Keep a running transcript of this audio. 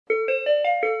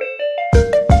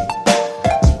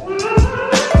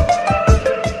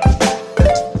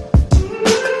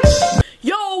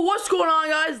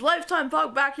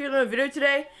Vlog back here with a video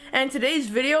today, and in today's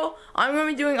video I'm going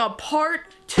to be doing a part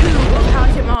 2 of how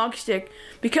to tape my hockey stick,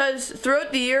 because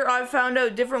throughout the year I've found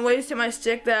out different ways to my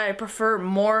stick that I prefer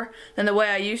more than the way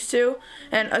I used to,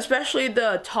 and especially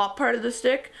the top part of the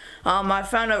stick. I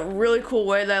found a really cool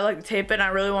way that I like to tape it and I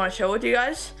really want to show it with you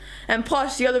guys. And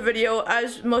plus the other video,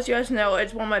 as most of you guys know,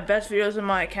 it's one of my best videos on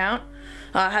my account.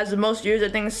 Has the most views. I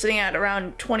think it's sitting at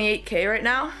around 28K right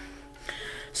now.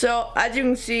 So as you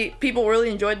can see, people really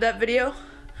enjoyed that video.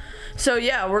 So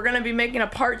yeah, we're gonna be making a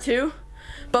part 2.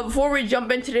 But before we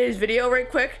jump into today's video right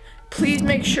quick, please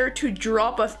make sure to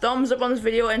drop a thumbs up on this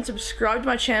video and subscribe to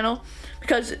my channel,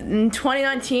 because in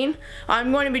 2019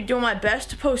 I'm going to be doing my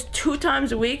best to post 2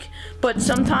 times a week, but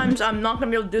sometimes I'm not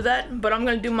gonna be able to do that, but I'm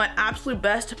gonna do my absolute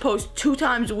best to post 2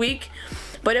 times a week.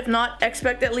 But if not,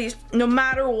 expect at least, no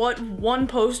matter what, 1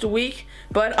 post a week,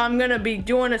 but I'm gonna be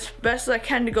doing as best as I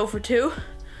can to go for 2.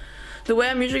 The way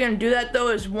I'm usually going to do that though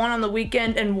is 1 on the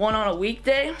weekend and 1 on a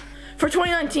weekday. For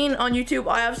 2019 on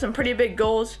YouTube, I have some pretty big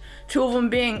goals. 2 of them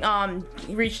being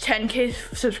reach 10K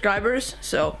subscribers,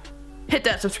 so hit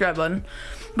that subscribe button.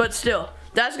 But still,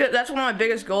 that's one of my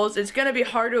biggest goals. It's going to be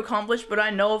hard to accomplish, but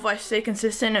I know if I stay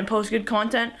consistent and post good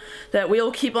content that we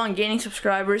will keep on gaining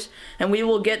subscribers and we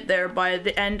will get there by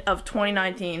the end of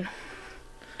 2019.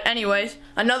 Anyways,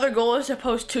 another goal is to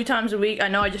post 2 times a week. I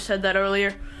know I just said that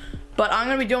earlier, but I'm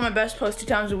going to be doing my best to post 2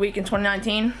 times a week in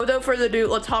 2019. Without further ado,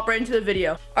 let's hop right into the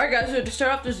video. Alright guys, so to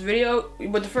start off this video,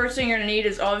 the first thing you're going to need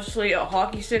is obviously a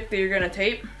hockey stick that you're going to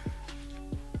tape.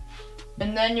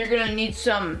 And then you're going to need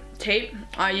some tape.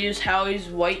 I use Howie's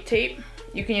white tape.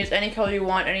 You can use any color you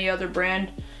want, any other brand.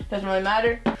 Doesn't really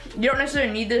matter. You don't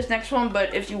necessarily need this next one,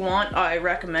 but if you want, I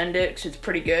recommend it because it's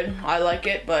pretty good. I like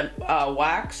it, but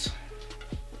wax.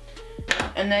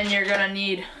 And then you're going to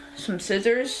need some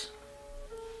scissors.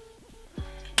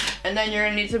 And then you're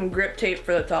going to need some grip tape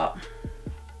for the top.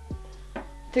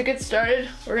 To get started,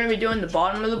 we're going to be doing the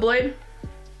bottom of the blade.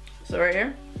 So right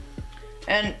here.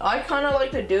 And I kind of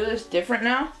like to do this different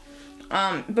now.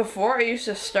 Before I used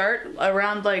to start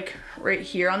around like right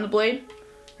here on the blade.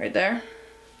 Right there.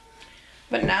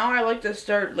 But now I like to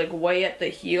start like way at the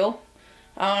heel.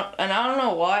 And I don't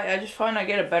know why, I just find I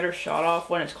get a better shot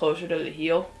off when it's closer to the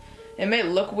heel. It may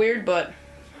look weird, but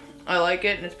I like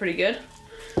it and it's pretty good.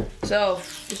 So,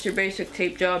 just your basic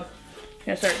tape job. You're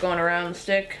gonna start going around the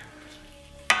stick.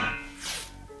 And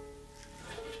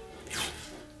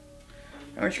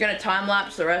we're just gonna time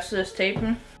lapse the rest of this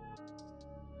taping.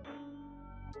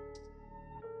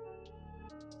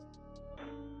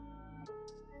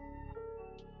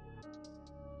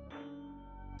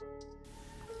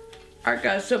 Alright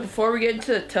guys, so before we get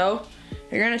into the toe,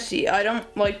 you're gonna see I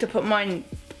don't like to put my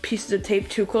pieces of tape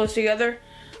too close together.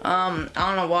 I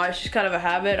don't know why, it's just kind of a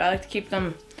habit. I like to keep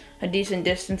them a decent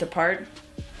distance apart.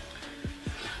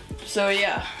 So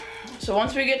yeah, so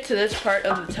once we get to this part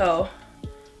of the toe,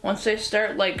 once they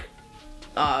start like,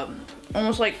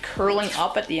 almost like curling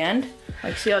up at the end,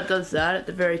 like see how it does that at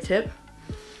the very tip?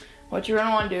 What you're gonna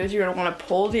wanna do is you're gonna wanna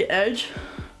pull the edge,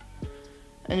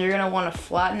 and you're gonna wanna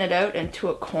flatten it out into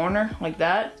a corner like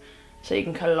that, so you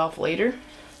can cut it off later.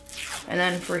 And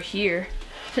then for here,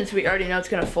 since we already know it's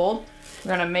gonna fold,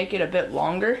 we're gonna make it a bit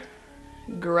longer.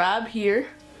 Grab here,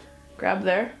 grab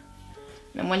there,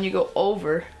 and when you go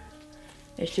over,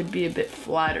 it should be a bit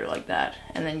flatter like that.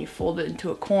 And then you fold it into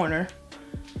a corner,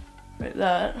 like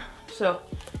that. So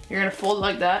you're gonna fold it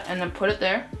like that and then put it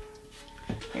there.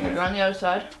 You're gonna go on the other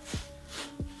side,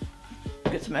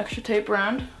 get some extra tape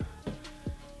around.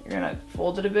 You're gonna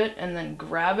fold it a bit and then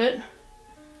grab it,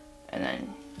 and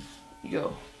then you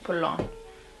go put it on.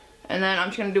 And then I'm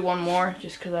just gonna do one more,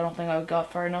 just because I don't think I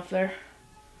got far enough there.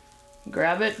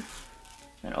 Grab it,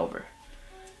 and over.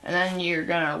 And then you're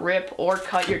gonna rip or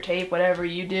cut your tape, whatever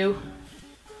you do,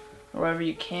 or whatever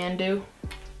you can do.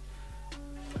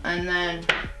 And then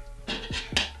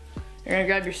you're gonna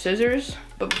grab your scissors,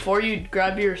 but before you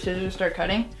grab your scissors and start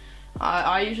cutting,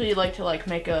 I usually like to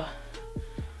make a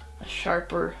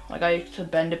sharper, like I like to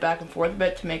bend it back and forth a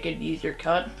bit to make it an easier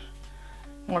cut,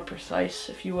 more precise,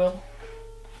 if you will.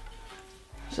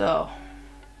 So,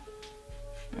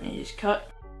 and you just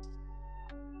cut.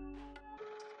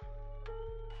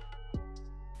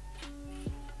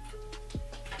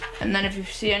 And then if you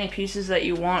see any pieces that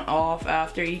you want off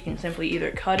after, you can simply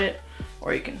either cut it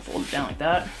or you can fold it down like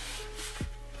that.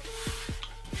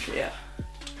 So yeah.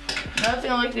 Another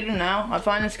thing I like to do now, I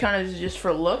find this kind of is just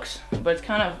for looks, but it's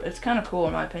kind of cool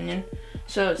in my opinion.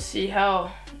 So see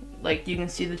how like you can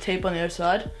see the tape on the other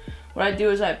side? What I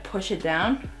do is I push it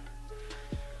down,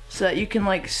 so that you can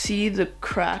like see the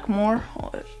crack more,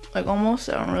 like almost.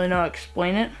 I don't really know how to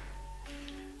explain it.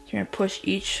 you're gonna push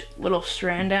each little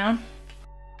strand down.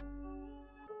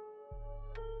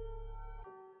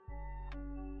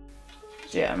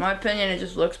 So yeah, in my opinion, it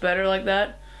just looks better like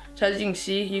that. So as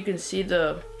you can see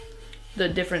the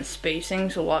different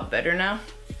spacings a lot better now.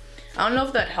 I don't know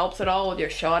if that helps at all with your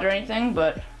shot or anything,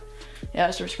 but yeah,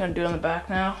 so we're just gonna do it on the back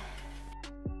now.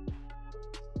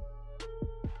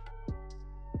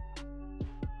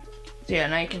 So yeah,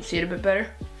 now you can see it a bit better.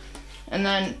 And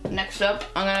then next up,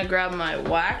 I'm gonna grab my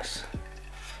wax.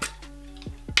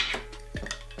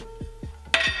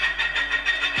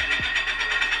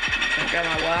 Grab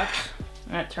my wax.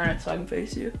 I'm gonna turn it so I can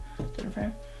face you. Different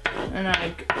frame. And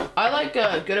I like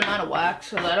a good amount of wax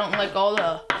because I don't like all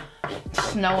the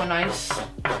snow and ice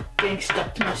getting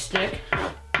stuck to my stick. So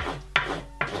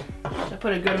I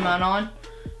put a good amount on.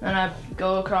 Then I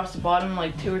go across the bottom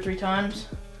like 2 or 3 times.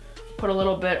 Put a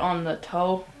little bit on the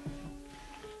toe.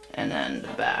 And then the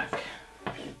back.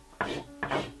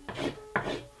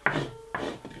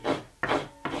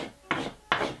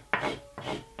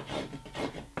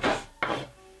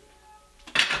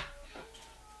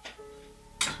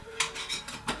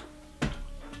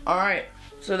 Alright,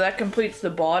 so that completes the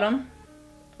bottom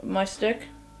of my stick.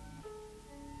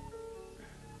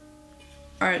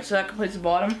 Alright, so that completes the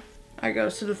bottom. Alright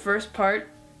guys, so the first part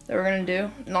that we're gonna do,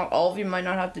 not all of you might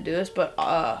not have to do this, but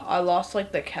I lost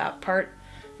like the cap part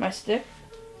of my stick.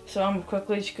 So I'm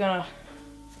quickly just gonna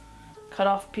cut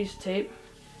off a piece of tape.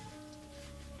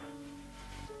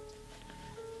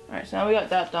 Alright, so now we got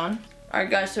that done. Alright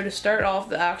guys, so to start off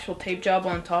the actual tape job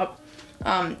on top,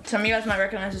 some of you guys might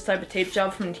recognize this type of tape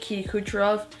job from Nikita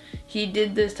Kucherov. He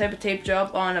did this type of tape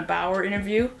job on a Bauer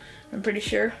interview, I'm pretty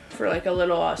sure, for like a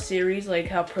little series, like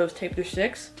how pros tape their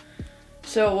sticks.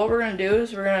 So what we're going to do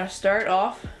is we're going to start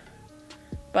off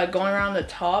by going around the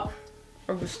top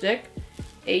of the stick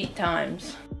 8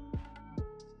 times.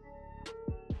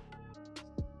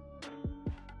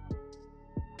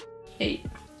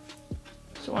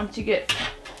 So once you get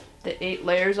the 8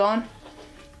 layers on,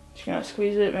 just gonna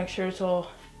squeeze it, make sure it's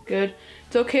all good.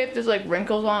 It's okay if there's like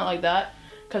wrinkles on it like that,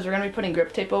 because we're gonna be putting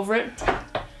grip tape over it.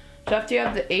 So after you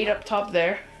have the 8 up top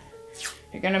there,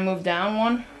 you're gonna move down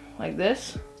 1 like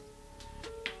this,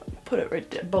 put it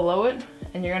right below it,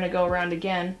 and you're gonna go around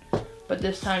again, but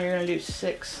this time you're gonna do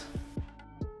 6.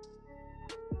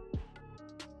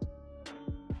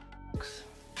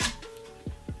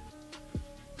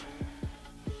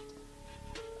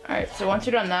 Alright, so once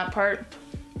you're done that part,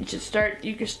 you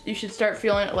should start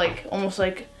feeling it like almost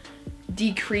like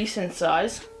decrease in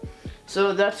size.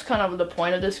 So that's kind of the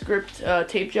point of this grip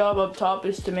tape job up top,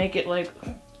 is to make it like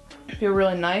feel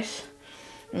really nice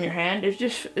in your hand.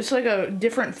 It's like a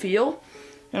different feel,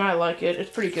 and I like it. It's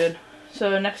pretty good.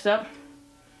 So next up,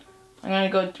 I'm gonna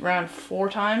go around 4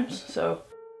 times. So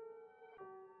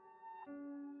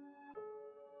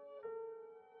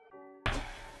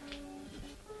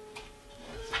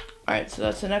alright, so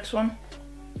that's the next one.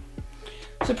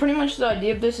 So pretty much the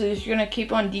idea of this is you're gonna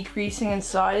keep on decreasing in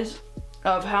size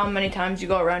of how many times you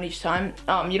go around each time.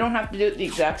 You don't have to do it the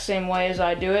exact same way as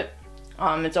I do it.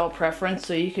 It's all preference,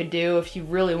 so you could do, if you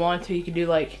really want to, you could do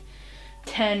like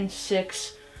 10,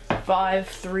 6, 5,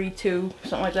 3, 2,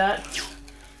 something like that.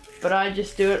 But I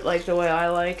just do it like the way I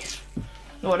like,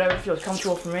 whatever feels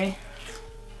comfortable for me.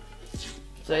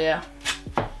 So yeah,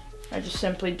 I just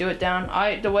simply do it down.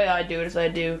 The way I do it is I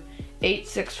do 8,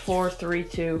 6, 4, 3,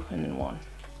 2, and then 1.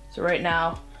 So right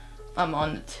now, I'm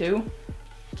on the 2.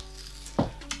 So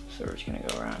we're just gonna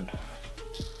go around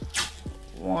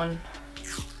 1,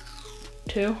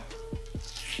 2,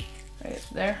 right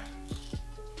there.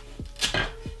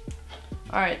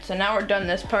 Alright, so now we're done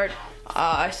this part.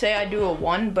 I say I do a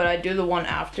 1, but I do the 1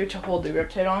 after to hold the grip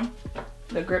tape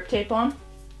on.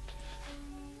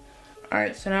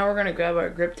 Alright, so now we're gonna grab our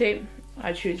grip tape.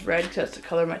 I choose red because that's the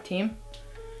color of my team.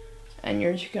 And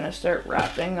you're just gonna start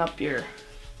wrapping up your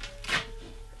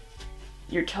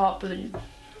top of the,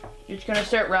 you're just gonna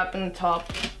start wrapping the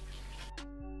top.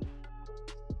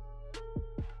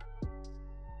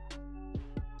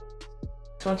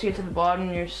 So once you get to the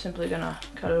bottom, you're simply gonna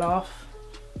cut it off.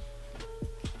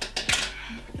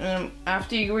 And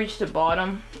after you reach the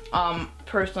bottom,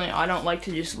 personally, I don't like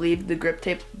to just leave the grip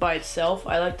tape by itself.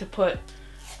 I like to put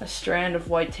a strand of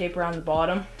white tape around the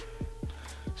bottom.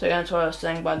 So that's what I was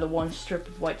saying by the 1 strip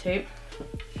of white tape. We're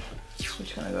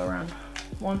just gonna go around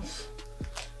once.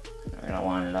 We're gonna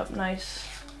line it up nice.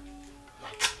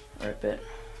 Rip it.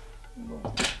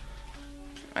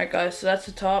 Alright guys, so that's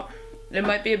the top. It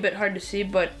might be a bit hard to see,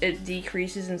 but it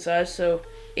decreases in size. So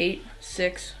 8,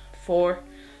 6, 4,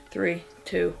 3,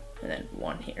 2, and then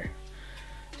 1 here.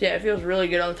 So yeah, it feels really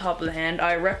good on the top of the hand.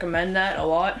 I recommend that a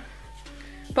lot.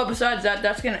 But besides that,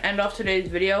 that's going to end off today's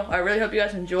video. I really hope you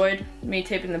guys enjoyed me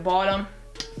taping the bottom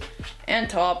and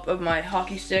top of my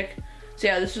hockey stick. So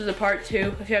yeah, this was the part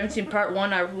 2. If you haven't seen part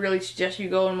 1, I really suggest you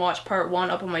go and watch part 1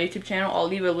 up on my YouTube channel. I'll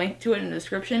leave a link to it in the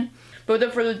description. But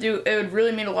without further ado, it would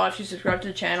really mean a lot if you subscribe to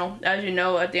the channel. As you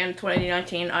know, at the end of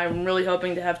 2019, I'm really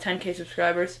hoping to have 10K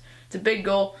subscribers. It's a big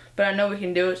goal, but I know we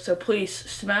can do it. So please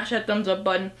smash that thumbs up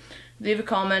button, leave a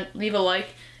comment, leave a like,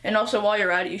 and also while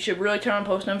you're at it, you should really turn on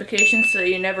post notifications so that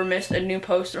you never miss a new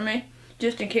post from me,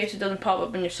 just in case it doesn't pop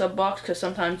up in your sub box, because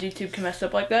sometimes YouTube can mess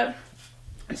up like that.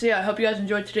 So yeah, I hope you guys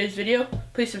enjoyed today's video.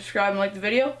 Please subscribe and like the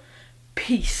video.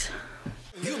 Peace.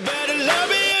 You better love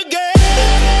it.